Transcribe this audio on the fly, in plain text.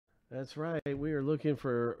That's right. We are looking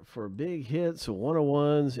for big hits,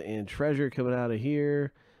 101s, and treasure coming out of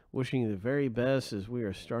here. Wishing you the very best as we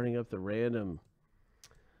are starting up the random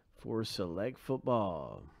for select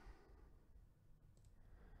football.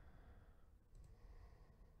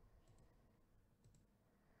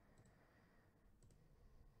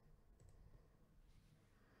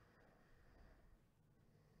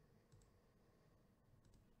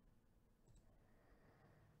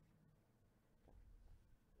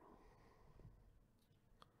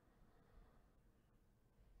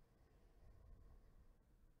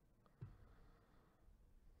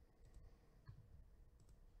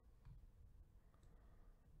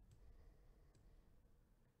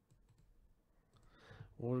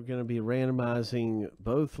 We're going to be randomizing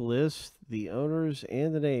both lists, the owners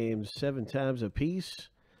and the names, 7 times a piece.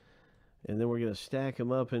 And then we're going to stack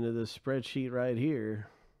them up into this spreadsheet right here.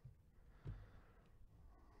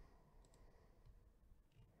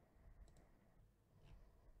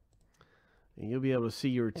 And you'll be able to see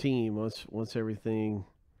your team once everything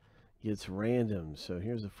gets random. So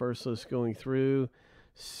here's the first list going through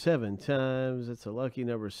 7 times. That's a lucky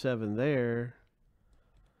number 7 there.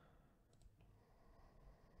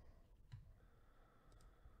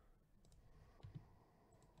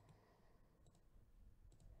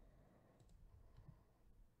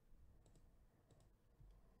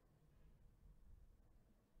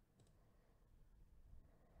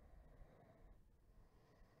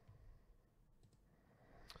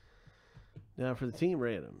 Now for the team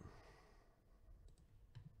random.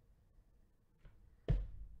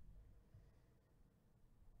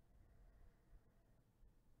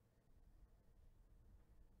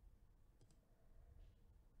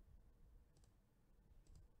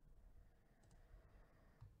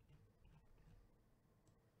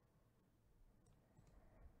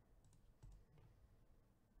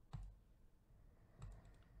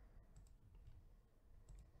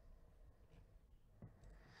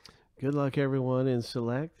 Good luck, everyone, in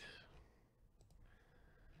select.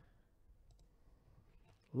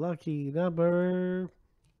 Lucky number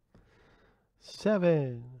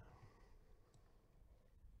 7.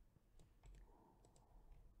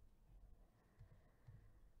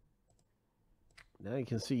 Now you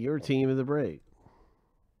can see your team in the break.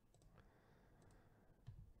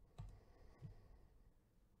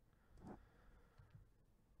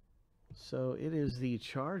 So it is the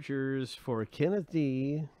Chargers for Kenneth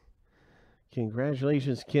D.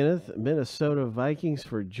 Congratulations, Kenneth. Minnesota Vikings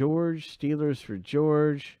for George. Steelers for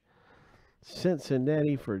George.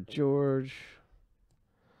 Cincinnati for George.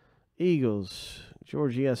 Eagles.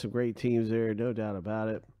 George, you got some great teams there, no doubt about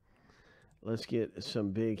it. Let's get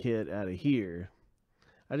some big hit out of here.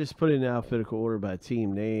 I just put it in alphabetical order by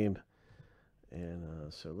team name.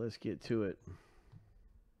 And so let's get to it.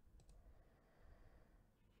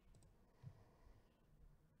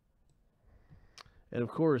 And of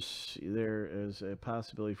course, there is a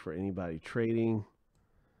possibility for anybody trading.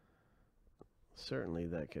 Certainly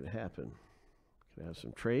that could happen. Could have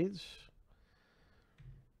some trades.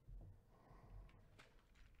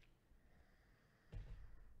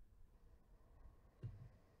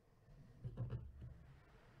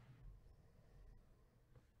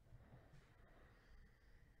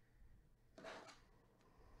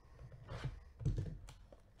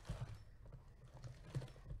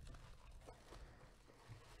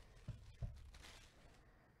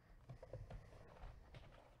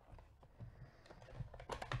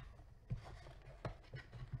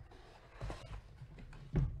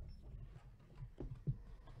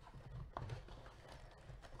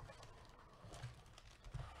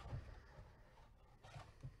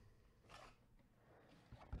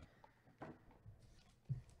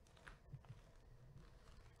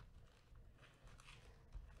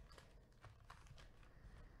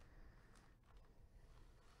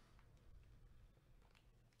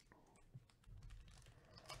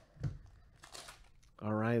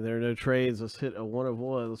 All right, there are no trades. Let's hit a 1 of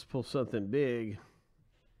 1. Let's pull something big.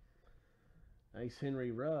 Nice Henry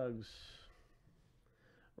Ruggs.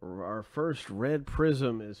 Our first red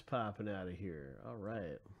Prizm is popping out of here. All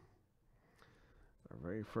right. Our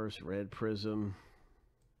very first red Prizm.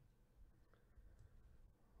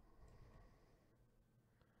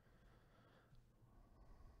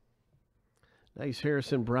 Nice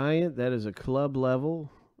Harrison Bryant. That is a club level.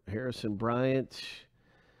 Harrison Bryant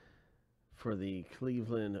for the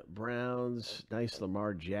Cleveland Browns. Nice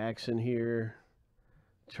Lamar Jackson here.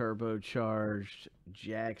 Turbocharged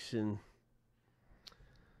Jackson.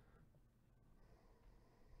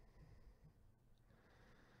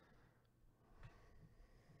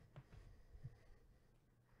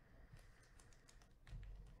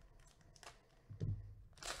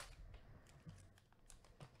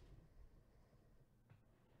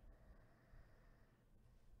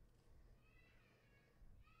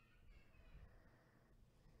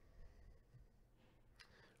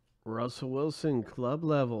 Russell Wilson, club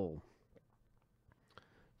level.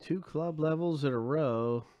 2 club levels in a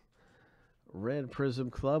row. Red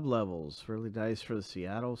Prizm club levels. Really nice for the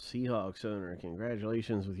Seattle Seahawks owner.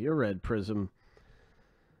 Congratulations with your Red Prizm.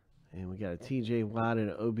 And we got a TJ Watt and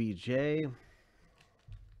an OBJ.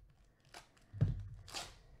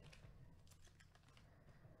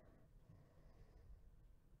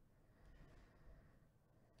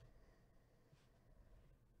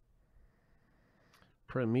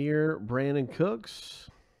 Premier Brandon Cooks.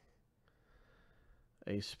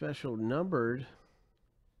 A special numbered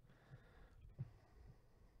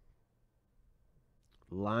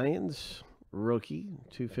Lions rookie,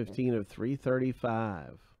 215 of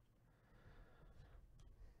 335.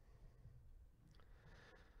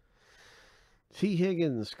 T.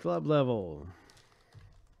 Higgins, club level.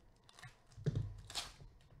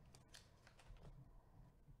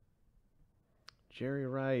 Jerry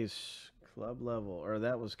Rice, club level. Or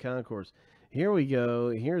that was Concourse. Here we go.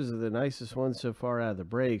 Here's the nicest one so far out of the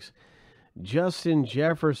breaks. Justin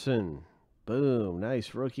Jefferson. Boom.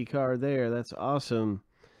 Nice rookie card there. That's awesome.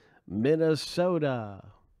 Minnesota.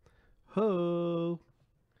 Ho.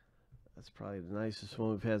 That's probably the nicest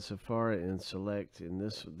one we've had so far in select in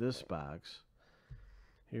this box.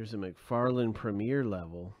 Here's a McFarland Premier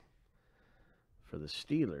level for the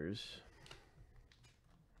Steelers.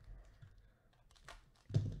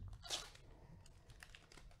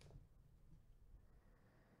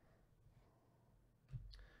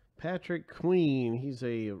 Patrick Queen, he's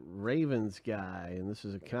a Ravens guy, and this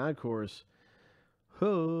is a concourse.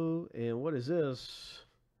 Ho, and what is this?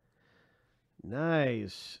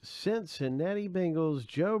 Nice. Cincinnati Bengals,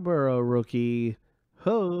 Joe Burrow rookie.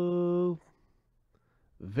 Ho.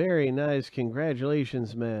 Very nice.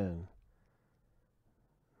 Congratulations, man.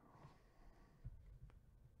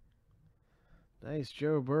 Nice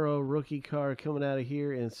Joe Burrow rookie card coming out of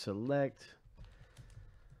here in select.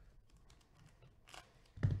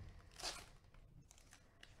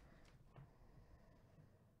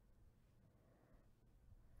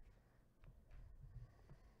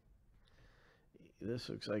 This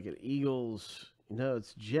looks like an Eagles. No,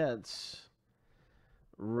 it's Jets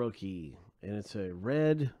rookie. And it's a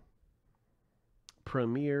red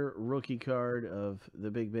Premier rookie card of the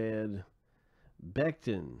big bad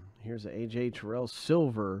Becton. Here's an A.J. Terrell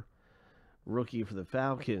silver rookie for the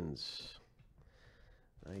Falcons.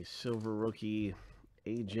 Nice silver rookie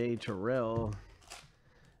A.J. Terrell.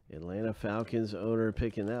 Atlanta Falcons owner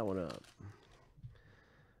picking that one up.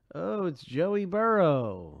 Oh, it's Joey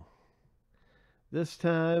Burrow. This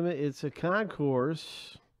time it's a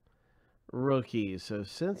concourse rookie. So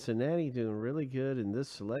Cincinnati doing really good in this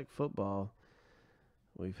select football.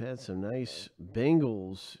 We've had some nice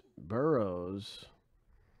Bengals, Burrows.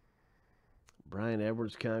 Brian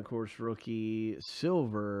Edwards concourse rookie,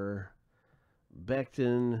 silver,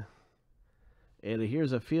 Becton. And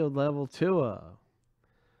here's a field level Tua.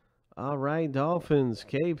 All right, Dolphins,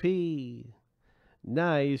 KP.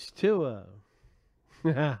 Nice Tua.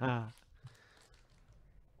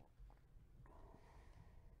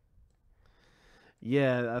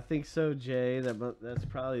 Yeah, I think so, Jay. That's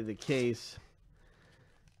probably the case.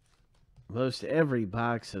 Most every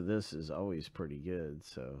box of this is always pretty good.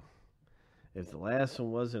 So if the last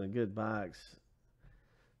one wasn't a good box,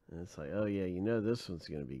 it's like, oh, yeah, you know this one's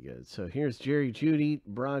going to be good. So here's Jerry Jeudy,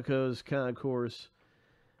 Broncos, Concourse.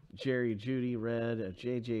 Jerry Jeudy, red.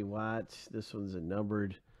 J.J. Watt. This one's a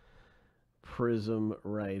numbered Prizm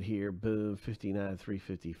right here. Boom,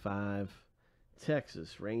 59/355.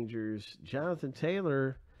 Texas Rangers. Jonathan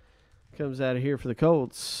Taylor comes out of here for the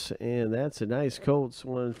Colts, and that's a nice Colts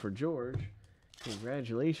one for George.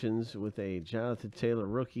 Congratulations with a Jonathan Taylor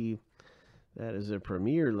rookie. That is a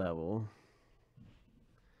Premier level.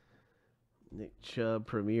 Nick Chubb,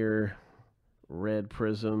 Premier red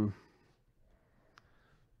Prizm.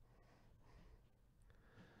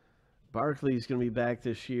 Barkley's going to be back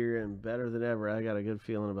this year and better than ever. I got a good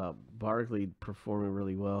feeling about Barkley performing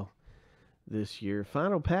really well this year.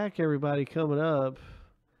 Final pack, everybody, coming up.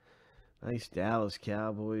 Nice Dallas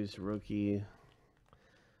Cowboys rookie.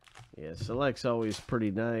 Yeah, select's always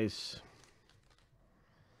pretty nice.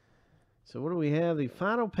 So what do we have? The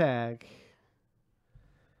final pack.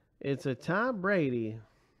 It's a Tom Brady.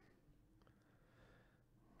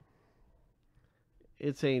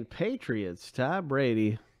 It's a Patriots Tom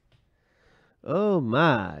Brady. Oh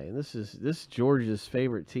my! This is George's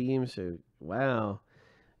favorite team. So wow.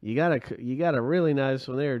 You got a really nice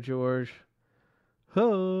one there, George.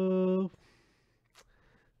 Ho!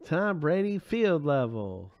 Tom Brady field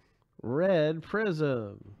level. Red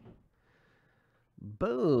Prizm.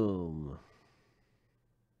 Boom.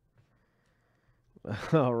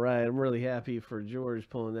 All right, I'm really happy for George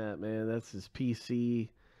pulling that, man. That's his PC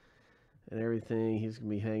and everything. He's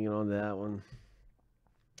going to be hanging on to that one.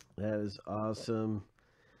 That is awesome.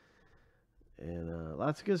 And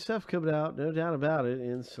lots of good stuff coming out, no doubt about it,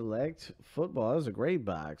 in Select Football. That was a great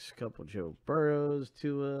box. A couple Joe Burrows,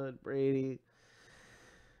 Tua, Brady.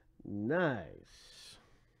 Nice.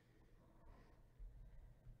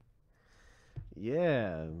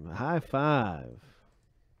 Yeah, high five.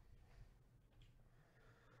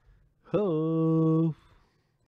 Ho.